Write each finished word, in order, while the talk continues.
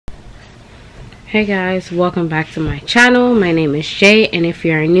Hey guys, welcome back to my channel. My name is Jay, and if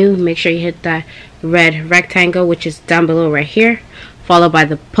you are new, make sure you hit that red rectangle which is down below right here, followed by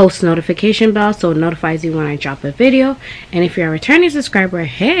the post notification bell so it notifies you when I drop a video. And if you're a returning subscriber,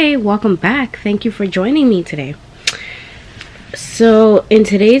 hey, welcome back. Thank you for joining me today. So in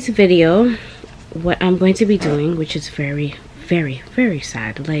today's video, what I'm going to be doing, which is very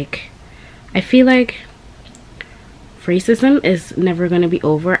sad, like, I feel like racism is never going to be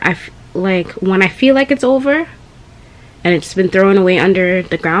over. Like, when I feel like it's over and it's been thrown away under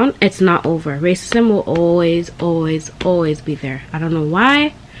the ground, it's not over. Racism will always be there. I don't know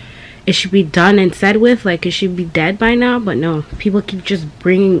why. It should be done and said with, like, it should be dead by now, but no, people keep just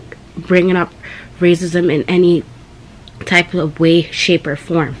bringing up racism in any type of way, shape, or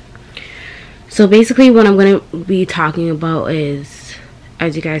form. So basically what I'm going to be talking about is,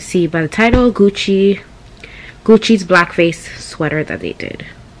 as you guys see by the title, Gucci's Blackface sweater that they did.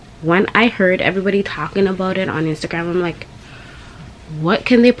 When I heard everybody talking about it on Instagram, I'm like, what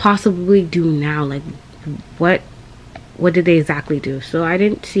can they possibly do now? Like, what did they exactly do? So I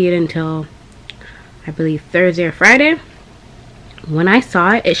didn't see it until, I believe, Thursday or Friday. When I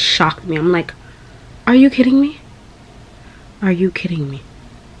saw it, it shocked me. I'm like, are you kidding me? Are you kidding me?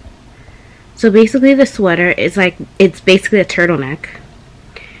 So basically the sweater is like, it's basically a turtleneck.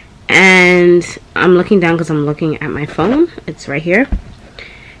 And I'm looking down because I'm looking at my phone. It's right here.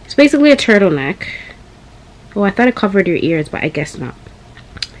 It's basically a turtleneck. Oh, I thought it covered your ears, but I guess not.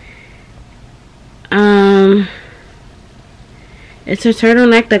 It's a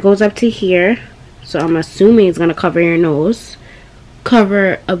turtleneck that goes up to here. So I'm assuming it's going to cover your nose.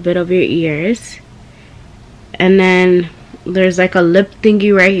 Cover a bit of your ears. And then there's like a lip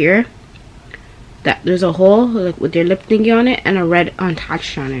thingy right here. There's a hole like with your lip thingy on it and a red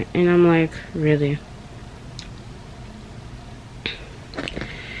attached on it. And I'm like, really?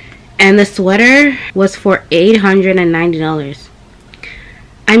 And the sweater was for $890.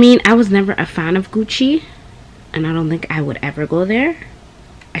 I mean, I was never a fan of Gucci, and I don't think I would ever go there.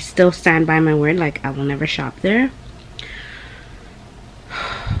 I still stand by my word, like, I will never shop there.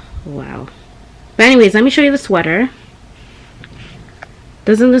 Wow. But anyways, let me show you the sweater.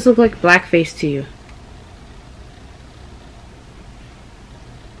 Doesn't this look like blackface to you?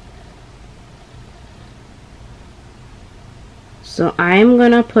 So I'm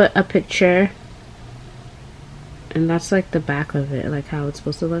gonna put a picture, and that's like the back of it, like how it's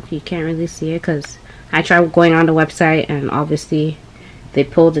supposed to look. You can't really see it because I tried going on the website and obviously they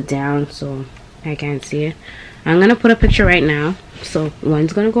pulled it down, so I can't see it. I'm gonna put a picture right now. So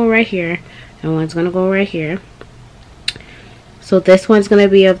one's gonna go right here and one's gonna go right here. So this one's gonna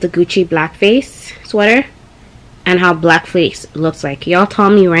be of the Gucci Blackface sweater and how blackface looks like. Y'all tell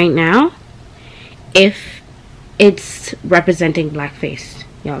me right now if it's representing blackface.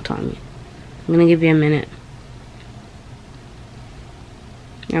 Y'all tell me. I'm gonna give you a minute.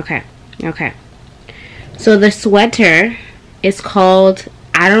 Okay. So the sweater is called,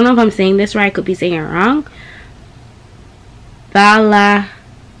 I don't know if I'm saying this right, I could be saying it wrong.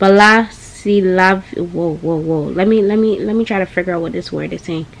 Balasilav. Whoa. Let me try to figure out what this word is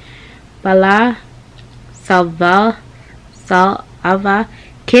saying. Bala Salva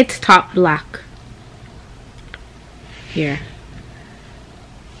Kids Top Black. Here.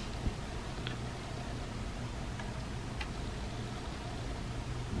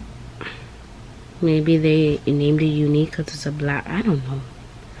 Maybe they named it unique because it's a black. I don't know.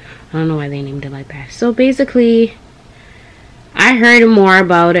 I don't know why they named it like that. So basically, I heard more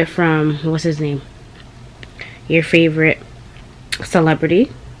about it from, what's his name? Your favorite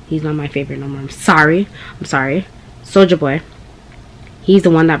celebrity. He's not my favorite no more. I'm sorry. Soulja Boy. He's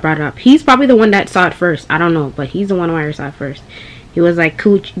the one that brought it up. He's probably the one that saw it first. I don't know, but he's the one who I saw it first. He was like,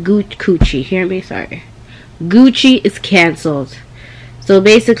 Gucci. Hear me? Sorry. Gucci is canceled. So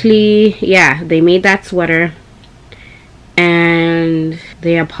basically, yeah, they made that sweater and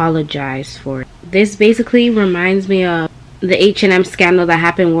they apologized for it. This basically reminds me of the H&M scandal that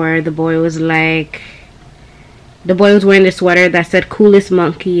happened where the boy was wearing the sweater that said coolest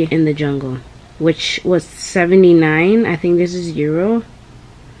monkey in the jungle, which was $79. I think this is euro.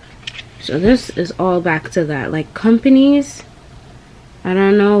 So this is all back to that. Like, companies, I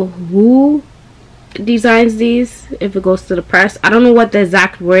don't know who designs these, if it goes to the press. I don't know what the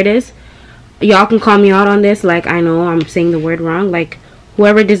exact word is. Y'all can call me out on this. Like, I know I'm saying the word wrong. Like,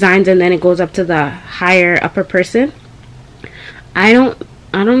 whoever designs and then it goes up to the upper person. I don't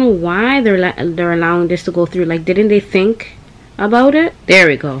know why they're allowing this to go through. Like, didn't they think about it? There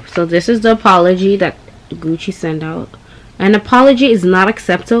we go. So this is the apology that Gucci sent out. An apology is not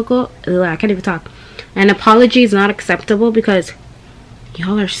acceptable. I can't even talk. An apology is not acceptable because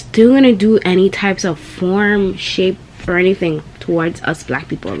y'all are still gonna do any types of form, shape, or anything towards us black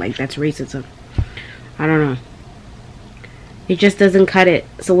people. Like, that's racism. I don't know. It just doesn't cut it.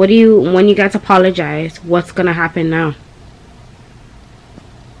 So what do you, when you guys apologize, what's gonna happen now?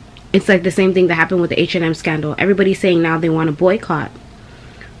 It's like the same thing that happened with the H&M scandal. Everybody's saying now they want to boycott.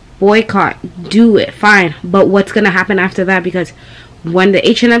 Boycott. Do it. Fine. But what's gonna happen after that? Because when the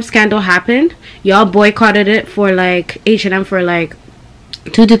H&M scandal happened, y'all boycotted it for like H&M for like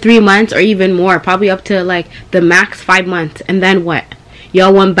 2 to 3 months or even more, probably up to like the max 5 months. And then what?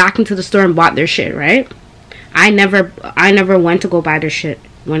 Y'all went back into the store and bought their shit, right? I never went to go buy their shit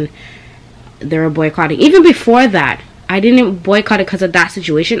when they were boycotting. Even before that, I didn't boycott it because of that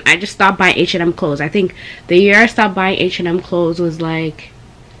situation. I just stopped buying H&M clothes. I think the year I stopped buying H&M clothes was like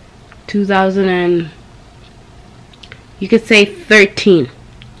 2000 and, you could say 13.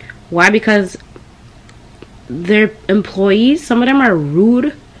 Why? Because their employees, some of them are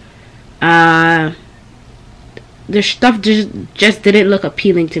rude. Their stuff just didn't look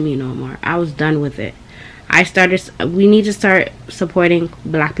appealing to me no more. I was done with it. We need to start supporting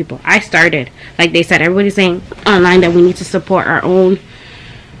black people. I started, like they said, everybody's saying online that we need to support our own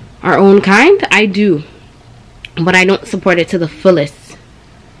kind. I do, but I don't support it to the fullest.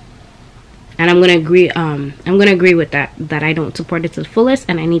 And I'm gonna agree with that I don't support it to the fullest,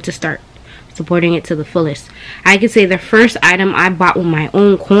 and I need to start supporting it to the fullest. I could say the first item I bought with my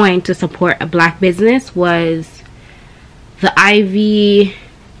own coin to support a black business was the Ivy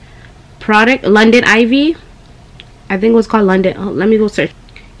product, London Ivy. I think it was called London. Oh, let me go search.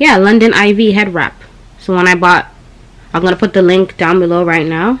 Yeah, London Ivy head wrap. So when I bought, I'm gonna put the link down below right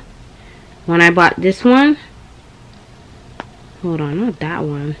now. When I bought this one, hold on, not that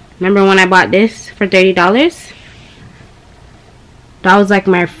one. Remember when I bought this for $30? That was like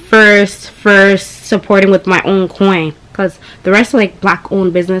my first supporting with my own coin. Because the rest are like black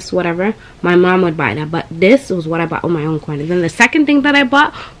owned business, whatever. My mom would buy that. But this was what I bought with my own coin. And then the second thing that I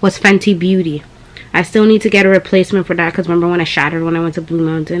bought was Fenty Beauty. I still need to get a replacement for that. Because remember when I shattered when I went to Blue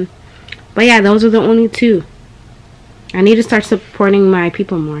Mountain. But yeah, those are the only two. I need to start supporting my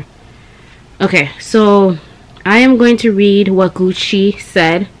people more. Okay, so I am going to read what Gucci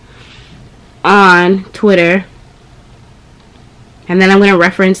said on Twitter. And then I'm going to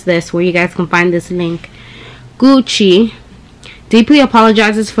reference this where you guys can find this link. Gucci deeply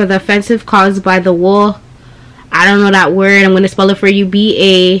apologizes for the offensive caused by the wool. I don't know that word. I'm going to spell it for you.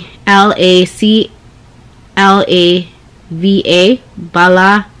 BALACLAVA.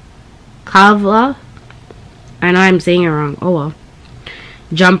 Balaclava. I know I'm saying it wrong. Oh well.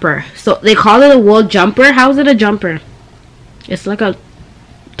 Jumper. So they call it a wool jumper. How is it a jumper? It's like a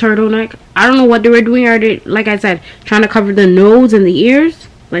turtleneck. I don't know what they were doing. Are they, like I said, trying to cover the nose and the ears?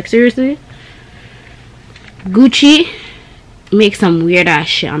 Like seriously? Gucci makes some weird ass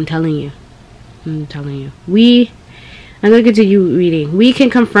shit. I'm telling you. I'm going to continue reading. We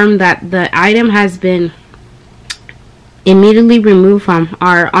can confirm that the item has been immediately removed from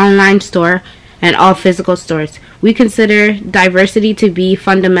our online store and all physical stores. We consider diversity to be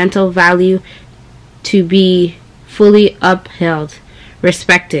fundamental value to be fully upheld,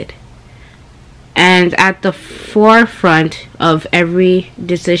 respected, and at the forefront of every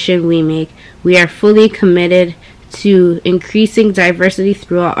decision we make. We are fully committed to increasing diversity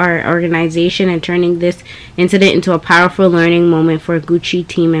throughout our organization and turning this incident into a powerful learning moment for Gucci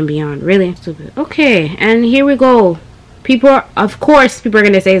team and beyond. Really stupid. Okay, and here we go. Of course people are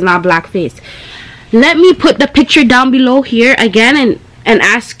gonna say it's not blackface. Let me put the picture down below here again and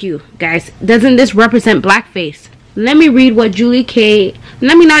ask you guys, doesn't this represent blackface? Let me read what Julie K.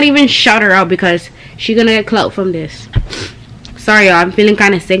 Let me not even shout her out because she's gonna get clout from this. Sorry y'all, I'm feeling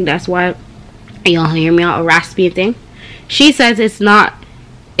kind of sick. That's why y'all hear me out a raspy thing. She says it's a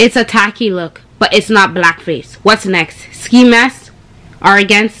tacky look, but it's not blackface. What's next? Ski masks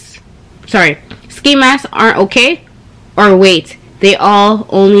aren't okay? Or wait, they are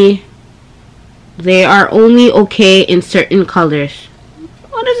only okay in certain colors.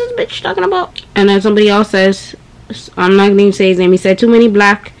 What is this bitch talking about? And then somebody else says, I'm not going to say his name. He said too many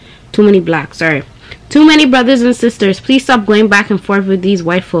brothers and sisters. Please stop going back and forth with these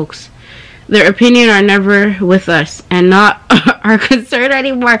white folks. Their opinion are never with us and not our concern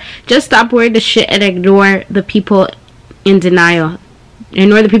anymore. Just stop wearing the shit and ignore the people in denial.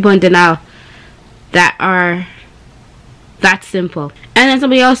 Ignore the people in denial. That's simple. And then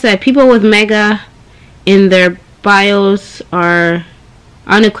somebody else said people with mega in their bios are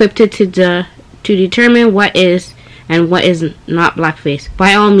unequipped to determine what is and what is not blackface.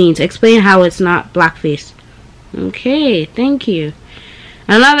 By all means, explain how it's not blackface. Okay, thank you.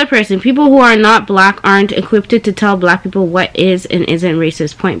 Another person, people who are not black aren't equipped to tell black people what is and isn't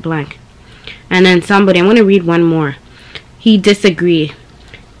racist, point blank. And then somebody, I'm going to read one more. He disagreed.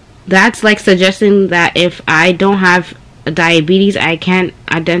 That's like suggesting that if I don't have diabetes, I can't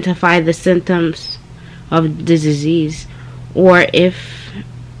identify the symptoms of the disease. Or if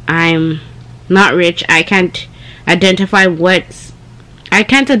I'm not rich, I can't identify what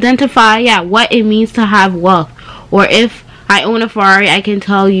it means to have wealth. Or if I own a Ferrari, I can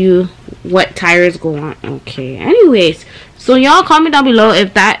tell you what tires go on. Okay, anyways, so y'all comment down below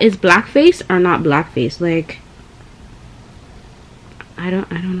if that is blackface or not blackface. Like, I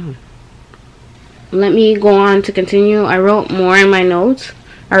don't know. Let me go on to continue. I wrote more in my notes.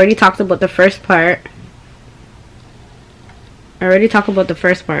 I already talked about the first part.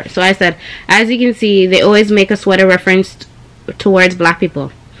 So I said, as you can see, they always make a sweater reference towards black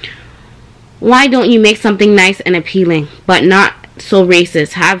people. Why don't you make something nice and appealing, but not so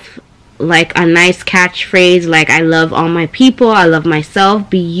racist? Have like a nice catchphrase like, I love all my people, I love myself,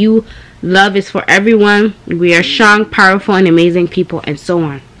 be you, love is for everyone, we are strong, powerful, and amazing people, and so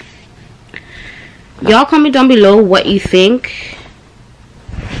on. Y'all comment down below what you think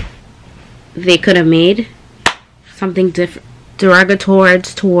they could have made something different, derogatory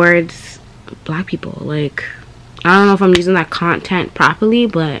towards black people. Like, I don't know if I'm using that content properly,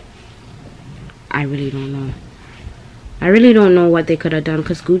 but I really don't know. I really don't know what they could have done,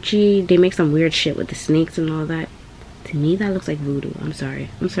 because Gucci, they make some weird shit with the snakes and all that. To me, that looks like voodoo. I'm sorry,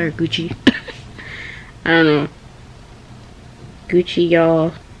 Gucci. I don't know. Gucci,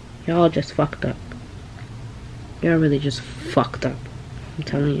 y'all just fucked up. Y'all really just fucked up. I'm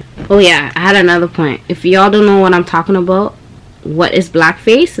telling you. Oh yeah, I had another point. If y'all don't know what I'm talking about, what is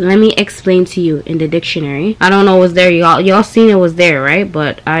blackface, let me explain to you in the dictionary. I don't know what's there. Y'all seen it was there, right?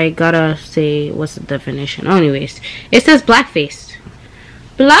 But I gotta say what's the definition. Anyways, it says blackface.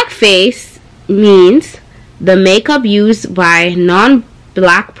 Blackface means the makeup used by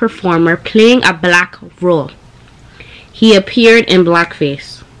non-black performer playing a black role. He appeared in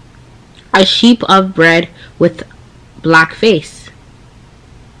blackface. A sheep of bread with black face.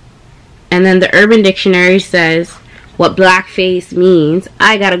 And then the Urban Dictionary says what blackface means.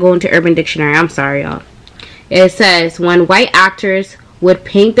 I gotta go into Urban Dictionary. I'm sorry, y'all. It says when white actors would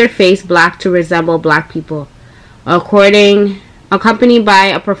paint their face black to resemble black people, accompanied by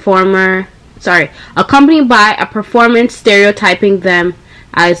a performance stereotyping them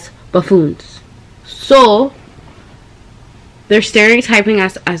as buffoons. So they're stereotyping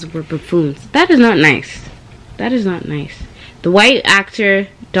us as we're buffoons. That is not nice. That is not nice. The white actor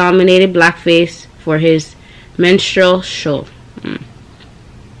dominated blackface for his minstrel show.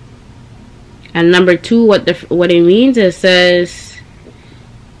 And number two, what it means, it says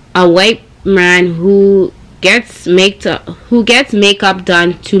a white man who gets makeup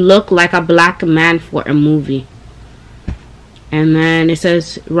done to look like a black man for a movie. And then it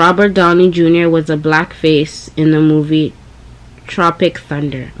says Robert Downey Jr. was a blackface in the movie Tropic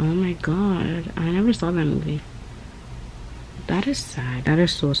Thunder. Oh my god, I never saw that movie. That is sad. That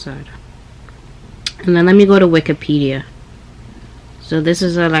is so sad. And then let me go to Wikipedia. So this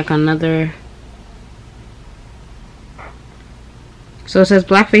is like another. So it says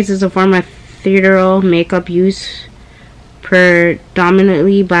blackface is a form of theatrical makeup used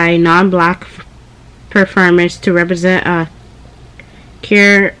predominantly by non-black performers to represent a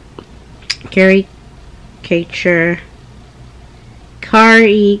caricature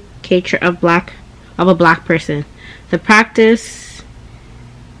of a black person. The practice,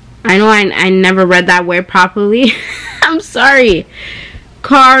 I know I never read that word properly. I'm sorry.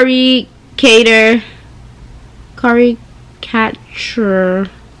 Caricature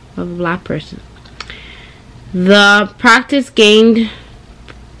of a black person. The practice gained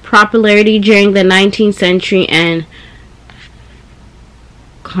popularity during the 19th century and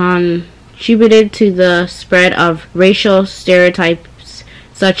contributed to the spread of racial stereotypes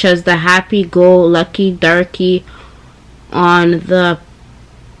such as the happy-go-lucky darky on the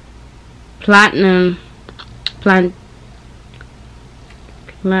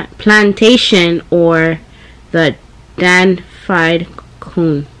plantation or the dandified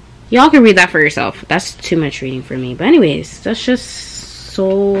coon. Y'all can read that for yourself. That's too much reading for me. But anyways, that's just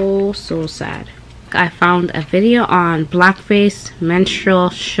so sad. I found a video on blackface minstrel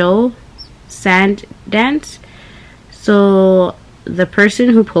show sand dance. So the person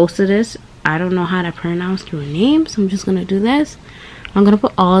who posted this, I don't know how to pronounce your name, so I'm just gonna do this. I'm gonna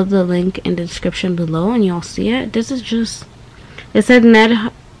put all the link in the description below and y'all see it. This is just, it said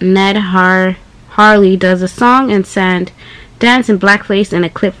Ned Harley does a song and sand dance in blackface in a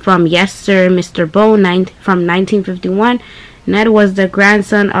clip from Yes Sir Mr. Bo from 1951. Ned was the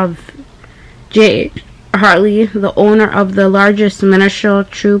grandson of J. Hartley, the owner of the largest minstrel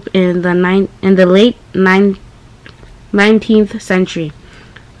troupe in the late 19th century.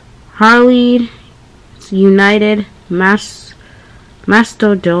 Hartley's United Mastodon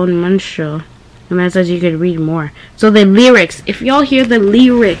minstrel. And that says you could read more. So the lyrics, if y'all hear the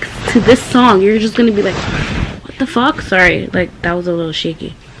lyrics to this song, you're just gonna be like, what the fuck? Sorry, like that was a little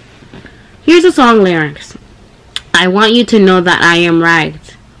shaky. Here's the song lyrics. I want you to know that I am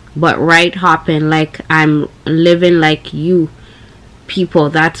ragged, but right hopping like I'm living like you people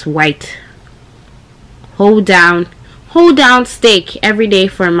that's white. Hold down steak every day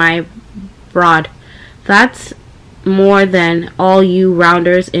for my broad. That's more than all you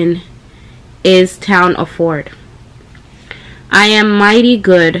rounders in is town afford. I am a mighty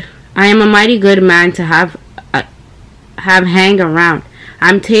good man to have hang around.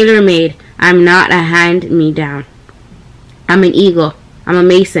 I'm tailor-made. I'm not a hand-me-down. I'm an eagle. I'm a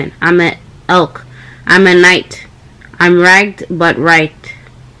mason. I'm an elk. I'm a knight. I'm ragged but right.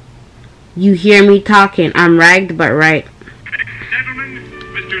 You hear me talking. I'm ragged but right. Gentlemen,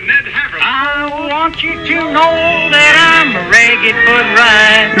 Mr. Ned Haverhill. I want you to know that I'm ragged but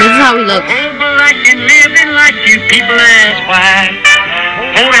right. This is how we look. Like and living like you people as white.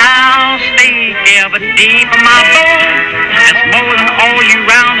 House steak every day for my board. That's more than all you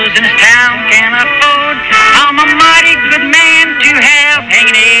rounders in this town can afford. I'm a mighty good man to have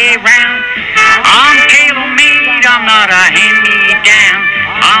hanging around. I'm tailor-made, I'm not a hand-me-down.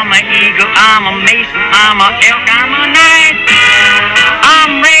 I'm an eagle, I'm a mason, I'm a elk, I'm a knight.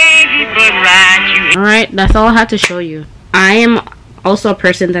 I'm ragged but right. Alright, that's all I had to show you. I am also a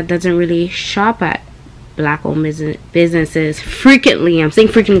person that doesn't really shop at black-owned businesses frequently. I'm saying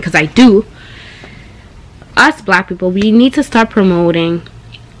frequently because I do. Us black people, we need to start promoting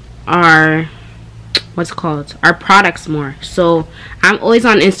our our products more. So I'm always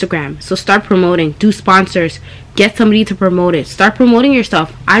on Instagram, so start promoting, do sponsors, get somebody to promote it, start promoting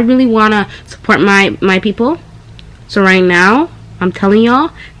yourself. I really want to support my people. So right now I'm telling y'all,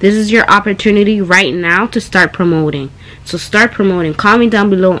 this is your opportunity right now to start promoting. So start promoting. Comment down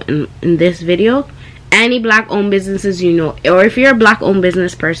below in this video any black owned businesses you know, or if you're a black owned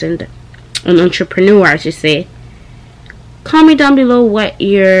business person, an entrepreneur I should say, comment down below what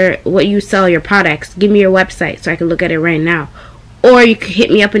you sell, your products. Give me your website so I can look at it right now. Or you could hit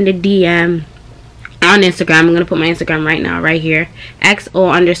me up in the DM on Instagram. I'm gonna put my Instagram right now, right here.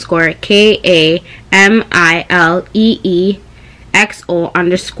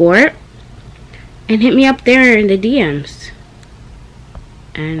 XO_KAMILEEXO_ and hit me up there in the DMs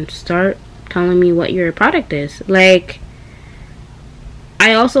and start telling me what your product is. Like,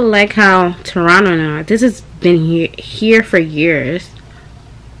 I also like how Toronto now, this has been here for years,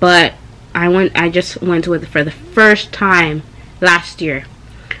 but I just went with it for the first time last year.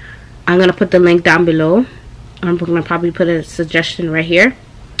 I'm gonna put the link down below. I'm gonna probably put a suggestion right here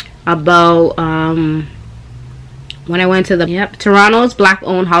about when I went to the Toronto's black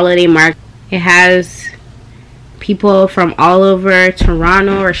owned holiday market. It has people from all over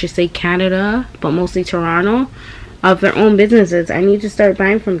Toronto, or I should say Canada, but mostly Toronto, of their own businesses. I need to start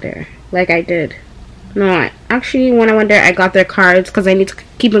buying from there like I did. No, actually when I went there I got their cards because I need to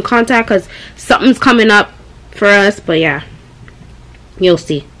keep in contact because something's coming up for us. But yeah, you'll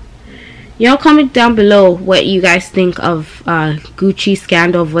see. Y'all comment down below what you guys think of Gucci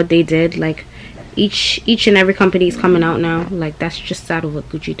scandal, of what they did. Like each and every company is coming out now. Like, that's just sad of what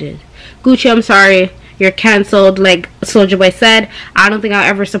Gucci did. Gucci, I'm sorry, you're canceled. Like Soulja Boy said, I don't think I'll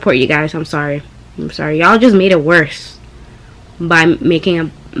ever support you guys. I'm sorry. Y'all just made it worse by making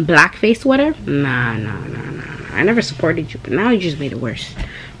a Blackface sweater. Nah. I never supported you, but now you just made it worse.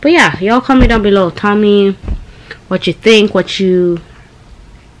 But yeah, y'all comment down below. Tell me what you think, what you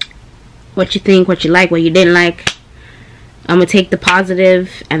like, what you didn't like. I'm gonna take the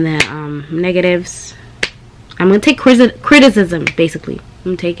positive and the negatives. I'm gonna take criticism, basically.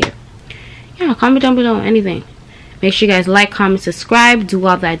 I'm gonna take it. Yeah, comment down below anything. Make sure you guys like, comment, subscribe, do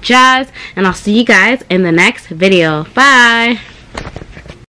all that jazz, and I'll see you guys in the next video. Bye.